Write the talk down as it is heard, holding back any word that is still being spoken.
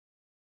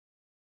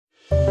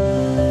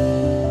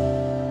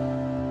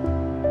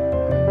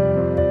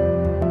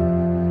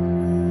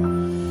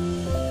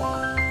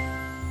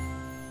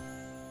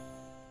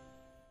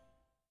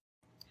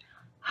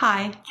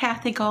Hi,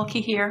 Cathy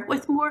here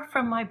with more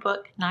from my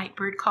book,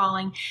 Nightbird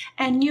Calling,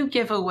 and new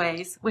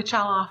giveaways, which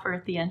I'll offer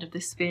at the end of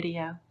this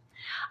video.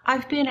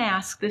 I've been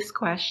asked this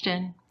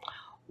question: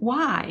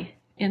 why,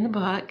 in the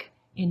book,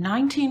 in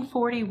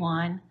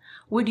 1941,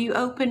 would you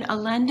open a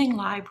lending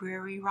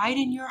library right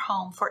in your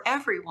home for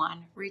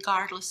everyone,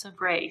 regardless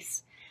of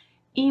race,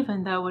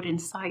 even though it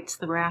incites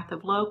the wrath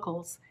of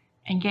locals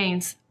and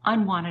gains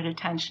unwanted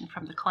attention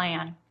from the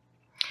Klan?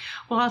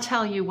 Well, I'll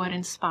tell you what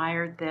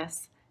inspired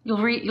this.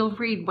 You'll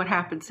read what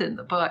happens in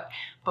the book,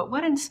 but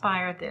what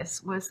inspired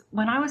this was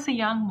when I was a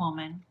young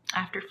woman,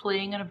 after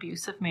fleeing an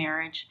abusive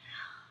marriage,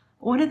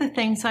 one of the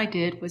things I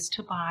did was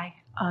to buy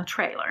a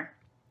trailer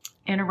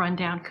in a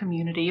rundown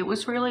community. It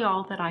was really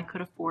all that I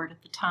could afford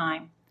at the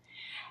time.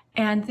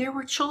 And there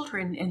were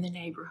children in the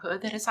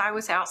neighborhood that, as I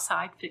was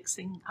outside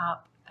fixing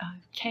up,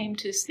 came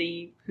to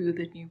see who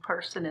the new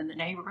person in the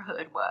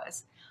neighborhood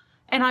was.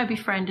 And I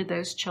befriended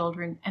those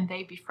children, and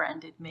they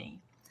befriended me.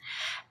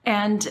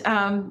 And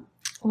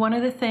one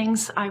of the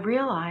things I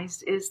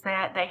realized is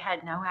that they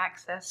had no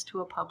access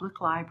to a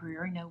public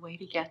library, no way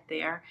to get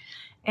there.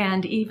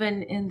 And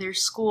even in their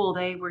school,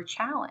 they were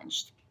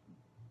challenged.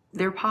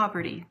 Their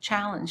poverty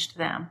challenged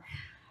them.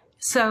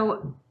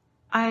 So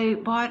I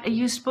bought a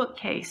used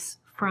bookcase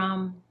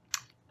from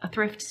a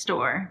thrift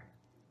store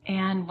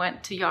and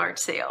went to yard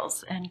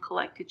sales and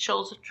collected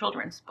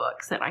children's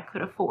books that I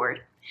could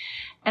afford.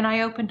 And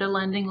I opened a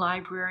lending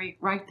library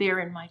right there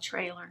in my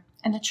trailer.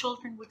 And the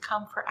children would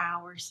come for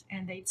hours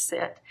and they'd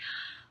sit.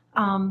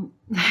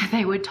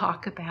 They would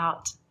talk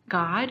about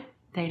God.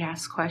 They'd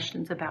ask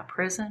questions about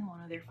prison.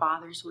 One of their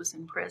fathers was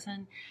in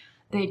prison.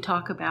 They'd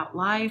talk about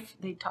life.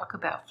 They'd talk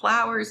about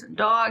flowers and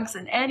dogs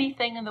and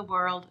anything in the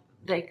world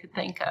they could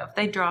think of.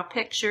 They'd draw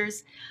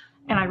pictures.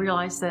 And I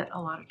realized that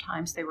a lot of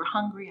times they were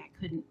hungry. I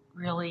couldn't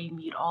really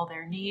meet all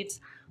their needs,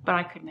 but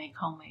I could make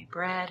homemade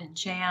bread and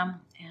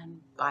jam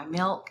and buy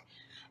milk.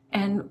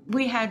 And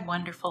we had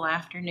wonderful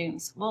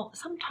afternoons. Well,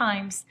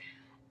 sometimes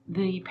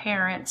the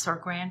parents or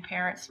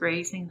grandparents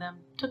raising them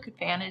took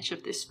advantage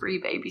of this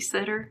free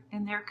babysitter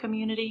in their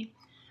community.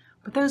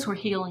 But those were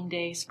healing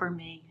days for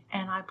me,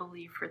 and I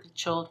believe for the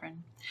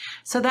children.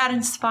 So that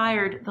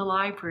inspired the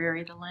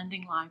library, the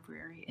lending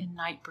library in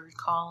Nightbird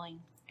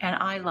Calling, and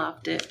I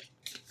loved it.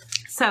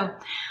 So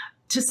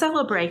to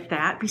celebrate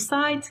that,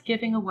 besides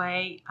giving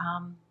away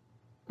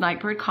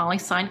Nightbird Calling,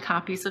 signed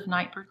copies of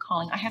Nightbird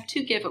Calling, I have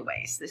two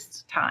giveaways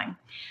this time.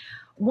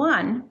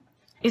 One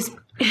is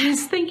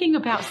thinking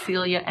about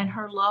Celia and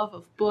her love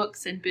of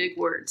books and big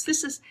words.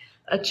 This is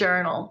a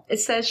journal. It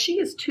says she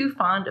is too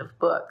fond of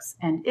books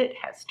and it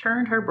has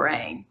turned her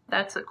brain.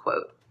 That's a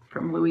quote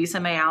from Louisa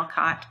May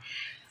Alcott.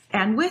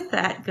 And with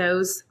that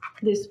goes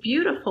this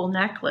beautiful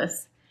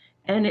necklace,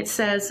 and it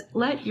says,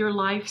 "Let your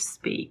life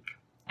speak."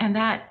 And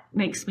that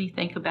makes me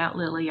think about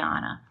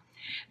Liliana.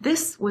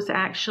 This was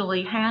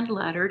actually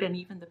hand-lettered and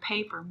even the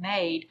paper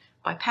made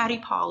by Patty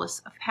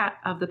Paulus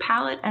of the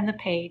Palette and the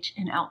Page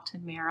in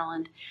Elkton,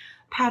 Maryland.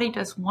 Patty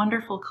does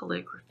wonderful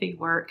calligraphy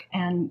work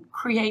and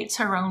creates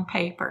her own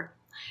paper.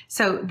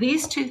 So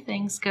these two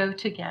things go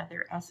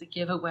together as a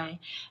giveaway,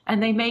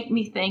 and they make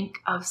me think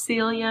of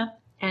Celia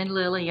and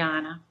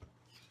Liliana.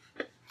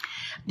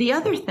 The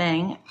other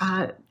thing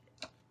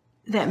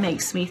that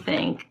makes me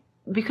think,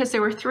 because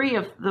there were three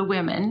of the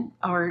women,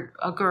 or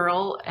a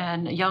girl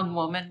and a young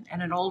woman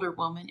and an older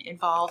woman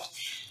involved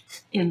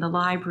in the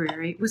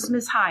library, was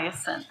Miss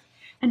Hyacinth.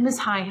 And Miss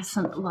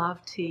Hyacinth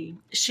loved tea.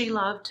 She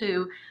loved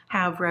to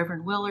have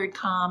Reverend Willard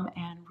come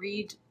and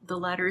read the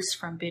letters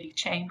from Biddy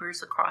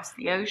Chambers across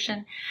the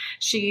ocean.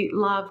 She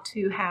loved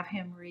to have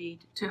him read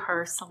to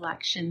her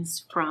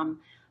selections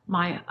from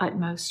My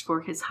Utmost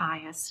for His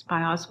Highest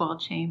by Oswald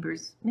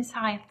Chambers. Miss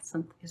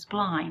Hyacinth is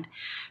blind,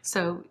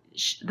 so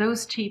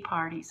those tea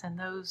parties and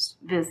those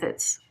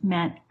visits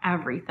meant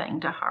everything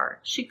to her.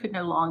 She could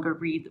no longer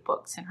read the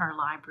books in her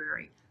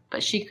library,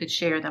 but she could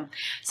share them.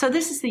 So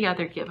this is the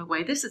other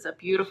giveaway. This is a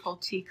beautiful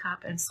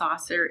teacup and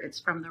saucer. It's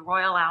from the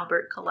Royal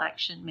Albert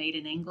collection, made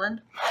in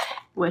England,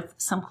 with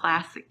some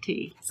classic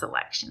tea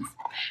selections.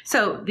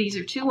 So these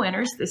are two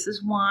winners. This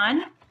is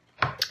one.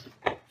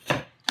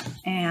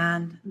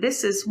 And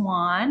this is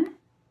one,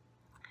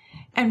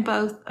 and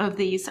both of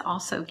these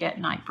also get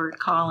Nightbird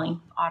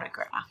Calling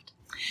autographed.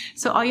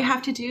 So all you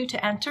have to do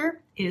to enter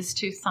is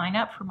to sign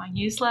up for my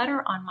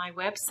newsletter on my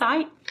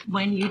website.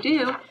 When you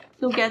do,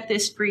 you'll get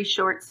this free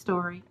short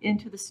story,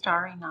 Into the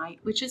Starry Night,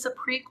 which is a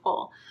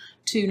prequel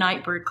to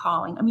Nightbird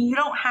Calling. I mean, you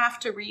don't have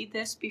to read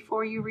this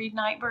before you read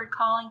Nightbird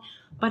Calling,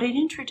 but it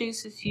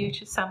introduces you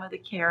to some of the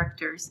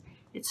characters.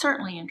 It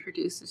certainly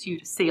introduces you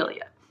to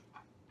Celia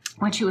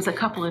when she was a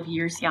couple of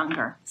years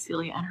younger,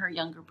 Celia and her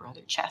younger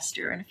brother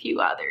Chester and a few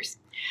others.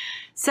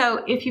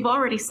 So if you've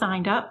already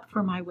signed up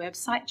for my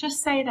website,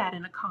 just say that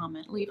in a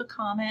comment. Leave a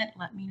comment,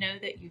 let me know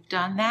that you've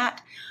done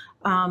that.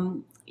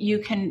 You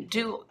can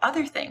do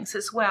other things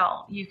as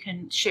well. You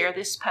can share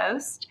this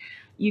post,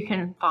 you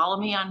can follow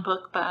me on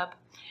BookBub,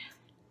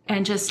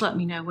 and just let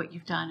me know what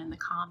you've done in the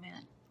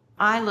comment.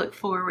 I look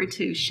forward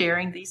to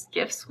sharing these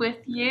gifts with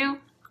you,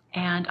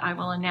 and I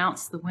will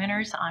announce the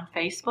winners on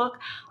Facebook.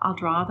 I'll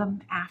draw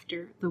them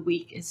after the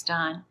week is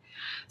done.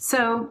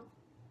 So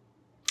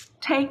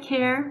take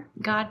care.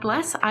 God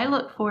bless. I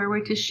look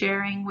forward to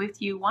sharing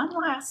with you one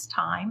last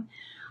time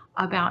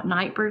about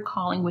Nightbird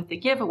Calling with the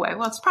giveaway.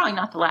 Well, it's probably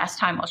not the last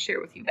time I'll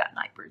share with you about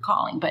Nightbird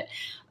Calling,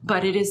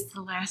 but it is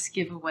the last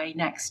giveaway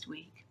next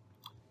week.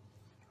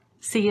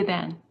 See you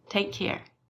then. Take care.